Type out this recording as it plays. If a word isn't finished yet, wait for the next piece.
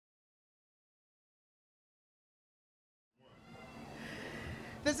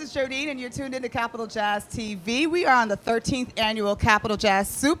This is Jodine, and you're tuned into Capital Jazz TV. We are on the 13th annual Capital Jazz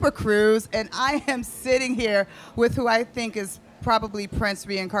SuperCruise, and I am sitting here with who I think is probably Prince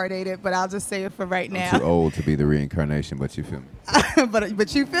reincarnated, but I'll just say it for right now. I'm too old to be the reincarnation, but you feel me.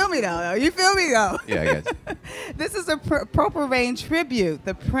 but you feel me, though. You feel me, though. Yeah, I guess. This is a Purple Rain tribute,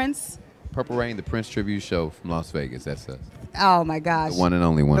 the Prince. Purple Rain, the Prince tribute show from Las Vegas. That's us. Oh, my gosh. The one and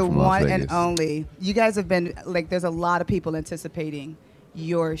only one from Las Vegas. The one and only. You guys have been, like, there's a lot of people anticipating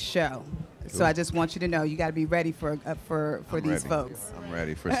your show. So I just want you to know you got to be ready for these folks. I'm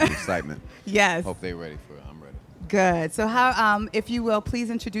ready for some excitement. Yes. Hope they're ready for it. I'm ready. Good. So how, if you will, please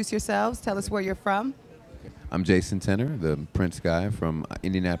introduce yourselves. Tell us where you're from. I'm Jason Tenner, the Prince guy from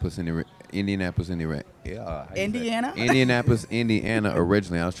Indianapolis, Indiana. Indianapolis, Indiana.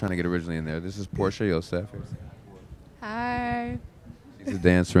 Originally, I was trying to get originally in there. This is Portia Yosef. Hi. She's a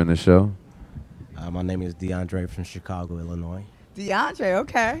dancer in the show. My name is DeAndre from Chicago, Illinois. DeAndre,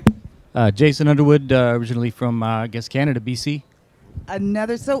 okay. Jason Underwood, originally from, Canada, BC.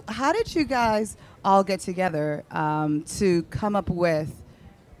 So how did you guys all get together to come up with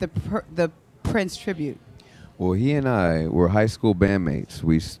the Prince tribute? Well, he and I were high school bandmates.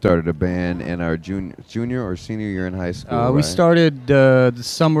 We started a band in our junior or senior year in high school. We started the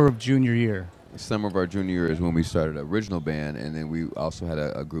summer of junior year. The summer of our junior year is when we started an original band, and then we also had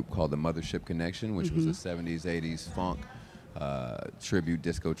a group called the Mothership Connection, which was a 70s, 80s funk tribute,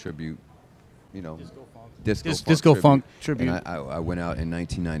 disco tribute, you know, disco funk tribute. And I went out in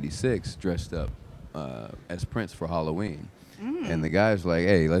 1996 dressed up as Prince for Halloween, and the guys were like,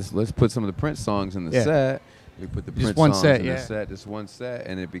 "Hey, let's put some of the Prince songs in the set." We put the Prince songs in the set, just one set,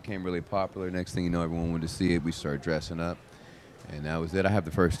 and it became really popular. Next thing you know, everyone wanted to see it. We started dressing up, and that was it. I have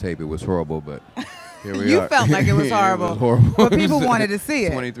the first tape. It was horrible, but here we are. You felt like it was horrible. It was horrible. But people wanted to see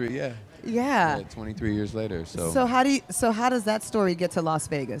it. 23, yeah. Yeah. 23 years later. So how does that story get to Las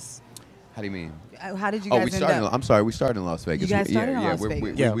Vegas? How do you mean? How did you guys end up? I'm sorry, we started in Las Vegas. You guys started in Las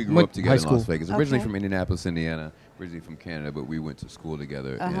Vegas? We grew up together in Las Vegas. Originally Okay. from Indianapolis, Indiana. Originally from Canada, but we went to school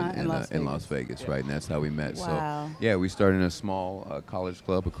together in Las Vegas, right? And that's how we met. Wow. So, yeah, we started in a small college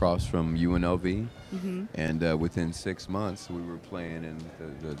club across from UNLV. And within 6 months, we were playing in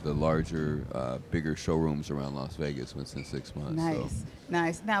the larger, bigger showrooms around Las Vegas within 6 months. Nice,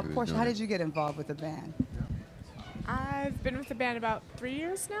 nice. Now, Portia, how did you get involved with the band? I've been with the band about 3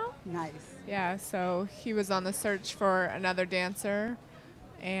 years now. Nice. Yeah, so he was on the search for another dancer,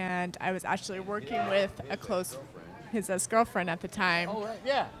 and I was actually working with his ex-girlfriend at the time. Oh, right,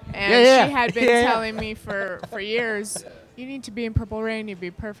 yeah. And she had been telling me for years, you need to be in Purple Rain, you'd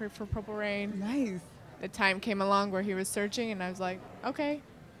be perfect for Purple Rain. Nice. The time came along where he was searching, and I was like, okay.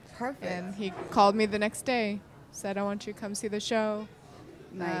 Perfect. And he called me the next day, said, I want you to come see the show.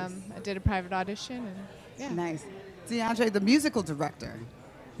 Nice. I did a private audition, and yeah. Nice. DeAndre, the musical director,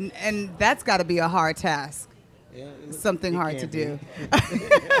 and that's got to be a hard task. Yeah, Something hard to do.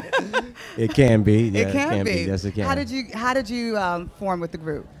 It can be. Yeah, It can be. Yes, it can. How did you form with the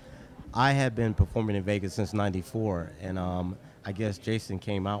group? I had been performing in Vegas since '94, and I guess Jason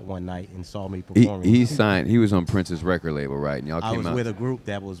came out one night and saw me performing. He was on Prince's record label, right? And y'all came out. I was with a group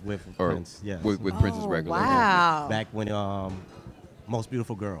that was with Prince. Yes. With Prince's record label. Wow. Back when Most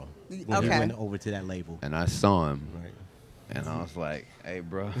Beautiful Girl. When he went over to that label. And I saw him. Right. And I was like, hey,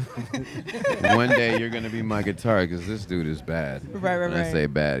 bro, one day you're going to be my guitar because this dude is bad. Right. When I say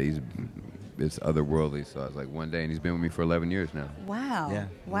bad, it's otherworldly. So I was like, one day, and he's been with me for 11 years now. Wow. Yeah.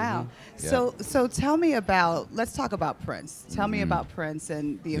 Wow. Mm-hmm. So tell me let's talk about Prince. Tell me about Prince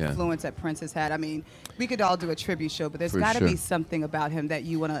and the influence that Prince has had. I mean, we could all do a tribute show, but there's got to be something about him that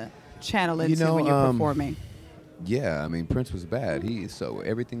you want to channel into when you're performing. Yeah, I mean, Prince was bad.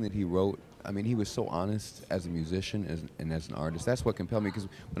 Everything that he wrote, I mean, he was so honest as a musician and as an artist. That's what compelled me, because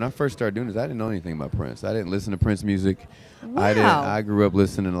when I first started doing this, I didn't know anything about Prince. I didn't listen to Prince music. Wow. I grew up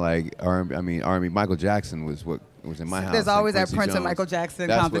listening to like R&B. Michael Jackson was what was in my house. There's always that Quincy Prince and Jones. Michael Jackson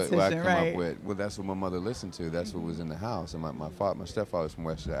That's competition, what I come right? up with. Well, that's what my mother listened to. That's what was in the house. And my stepfather's from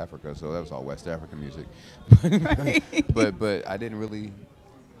West Africa, so that was all West African music. Right. but I didn't really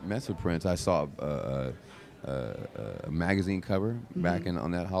mess with Prince. I saw a magazine cover back on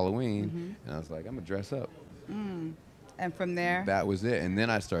that Halloween, and I was like, I'm gonna dress up. And from there, that was it. And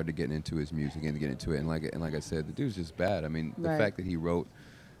then I started getting into his music and getting into it. And like I said, the dude's just bad. I mean, the fact that he wrote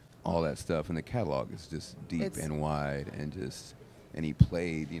all that stuff and the catalog is just deep and wide and he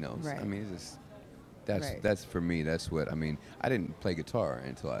played, you know. Right. I mean, it's just that's for me. That's what I mean. I didn't play guitar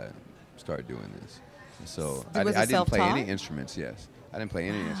until I started doing this. So I didn't play any instruments. Yes. I didn't play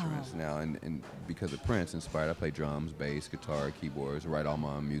any instruments now, and because of Prince inspired, I play drums, bass, guitar, keyboards, write all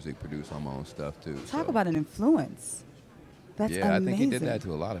my own music, produce all my own stuff too. Talk about an influence. That's yeah, amazing. I think he did that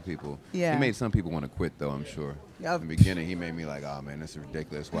to a lot of people. Yeah. He made some people want to quit, though, I'm sure. Yep. In the beginning, he made me like, oh, man, this is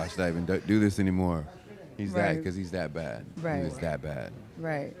ridiculous. Why should I even do this anymore? He's Right. because he's that bad. Right. He was that bad.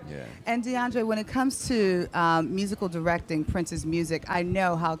 Right. Yeah. And DeAndre, when it comes to musical directing Prince's music, I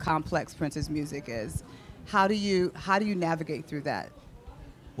know how complex Prince's music is. How do you navigate through that?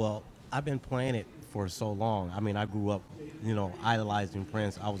 Well, I've been playing it for so long. I mean, I grew up, idolizing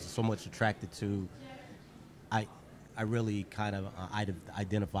Prince. I was so much attracted to. I really kind of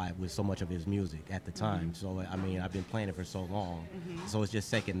identified with so much of his music at the time. So I mean, I've been playing it for so long. So it's just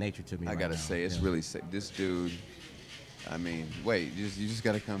second nature to me. I gotta say, it's really sick. This dude. I mean, wait, you just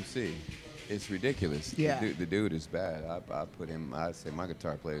gotta come see. It's ridiculous. Yeah. The dude is bad. I put him. I say my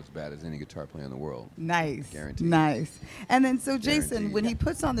guitar player is as bad as any guitar player in the world. Nice. Guaranteed. Nice. And then, so Jason, Guaranteed. when he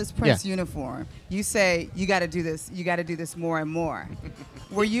puts on this Prince uniform, you say, you got to do this. You got to do this more and more.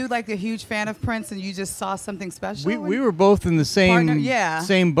 Were you like a huge fan of Prince and you just saw something special? We were both in the same Partner? Yeah.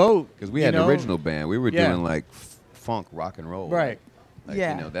 same boat. Because we had an original band. We were doing like funk, rock and roll. Right. Like,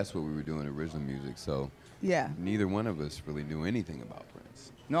 Yeah. That's what we were doing, original music. So Yeah. neither one of us really knew anything about Prince.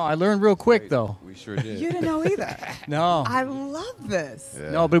 No, I learned real quick though. We sure did. You didn't know either. No. I love this. Yeah.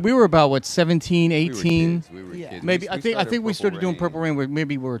 No, but we were about what 17, 18. We were Yeah. kids. Maybe I think we started doing Purple Purple Rain when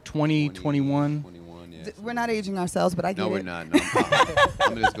maybe we were 20, 21. 21, yeah. We're not aging ourselves, but I get No, it. we're not. No, I'm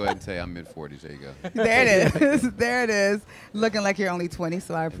gonna just go ahead and say I'm mid-40s. There you go. There it is. There it is. Looking like you're only 20,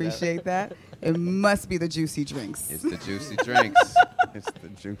 so I appreciate that. It must be the juicy drinks. It's the juicy drinks. It's the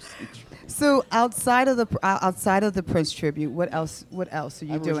juicy drinks. So outside of the Prince tribute, what else are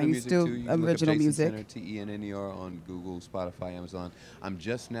you doing? You still original music. TENNER on Google, Spotify, Amazon. I'm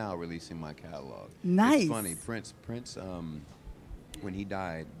just now releasing my catalog. Nice. It's funny. Prince. When he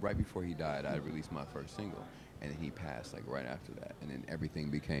died, right before he died, I released my first single, and then he passed like right after that, and then everything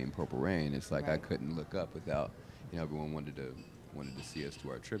became Purple Rain. It's like I couldn't look up without, everyone wanted to see us do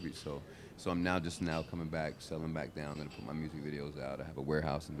our tribute. So I'm now coming back, settling back down. I'm gonna put my music videos out. I have a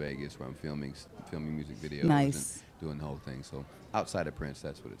warehouse in Vegas where I'm filming music videos. Nice. And doing the whole thing. So outside of Prince,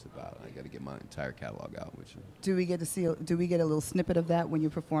 that's what it's about. I got to get my entire catalog out. Do we get a little snippet of that when you're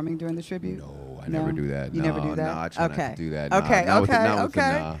performing during the tribute? No, I never do that. You never do that? No, I try not to do that. Okay.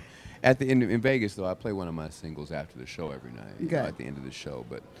 Nah. At the end in Vegas, though, I play one of my singles after the show every night. Good. At the end of the show,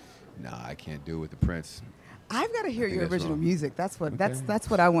 but I can't do it with the Prince. I've got to hear your that's original wrong. music. That's what Okay. that's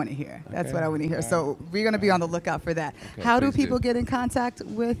what I want to hear. That's Okay. what I want to hear. So we're going to be on the lookout for that. Okay, How do please people do. get in contact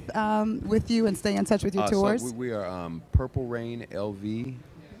with you and stay in touch with your tours? So we are Purple Rain LV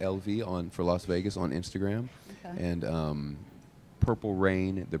for Las Vegas on Instagram, and Purple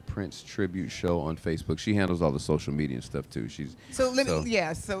Rain, the Prince Tribute Show on Facebook. She handles all the social media and stuff too. So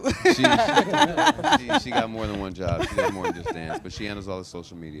she got more than one job. She does more than just dance, but she handles all the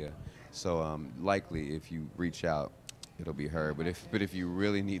social media. So likely, if you reach out, it'll be her. But if you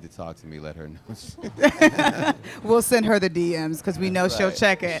really need to talk to me, let her know. we'll send her the DMs because we know she'll Right.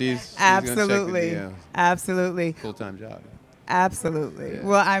 check it. She's gonna check the Absolutely. DMs. Absolutely. Full-time job. Absolutely. Yeah.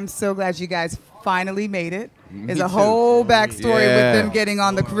 Well, I'm so glad you guys finally made it. There's a too. whole backstory Yeah. with them getting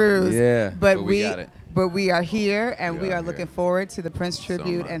on the cruise. Yeah, But but we got it. But we are here, and we We are are looking here. forward to the Prince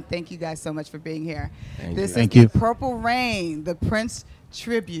tribute. much. And thank you guys so much for being here. Thank This you. Thank is you. the Purple Rain, the Prince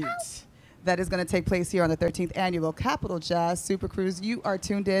tribute that is going to take place here on the 13th annual Capital Jazz Super Cruise. You are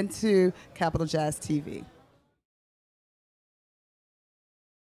tuned in to Capital Jazz TV.